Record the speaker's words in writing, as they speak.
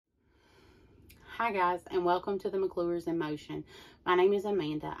Hi guys, and welcome to the McClures in Motion. My name is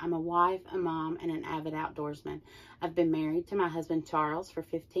Amanda. I'm a wife, a mom, and an avid outdoorsman. I've been married to my husband Charles for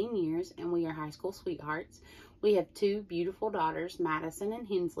 15 years, and we are high school sweethearts. We have two beautiful daughters, Madison and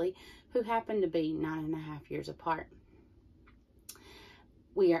Hensley, who happen to be 9.5 years apart.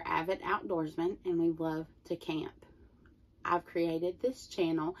 We are avid outdoorsmen, and we love to camp. I've created this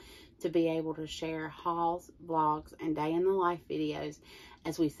channel to be able to share hauls, vlogs, and day in the life videos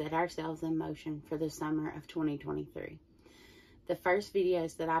as we set ourselves in motion for the summer of 2023. The first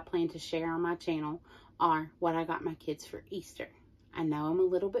videos that I plan to share on my channel are what I got my kids for Easter. I know I'm a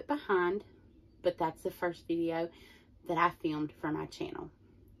little bit behind, but that's the first video that I filmed for my channel.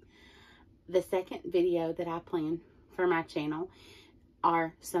 The second video that I plan for my channel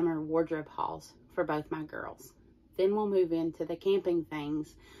are summer wardrobe hauls for both my girls. Then we'll move into the camping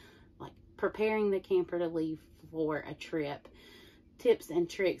things, like preparing the camper to leave for a trip, tips and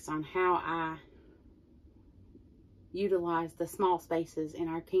tricks on how I utilize the small spaces in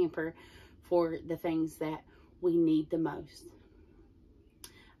our camper for the things that we need the most.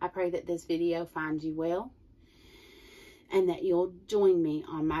 I pray that this video finds you well and that you'll join me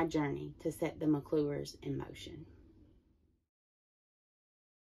on my journey to set the McClures in motion.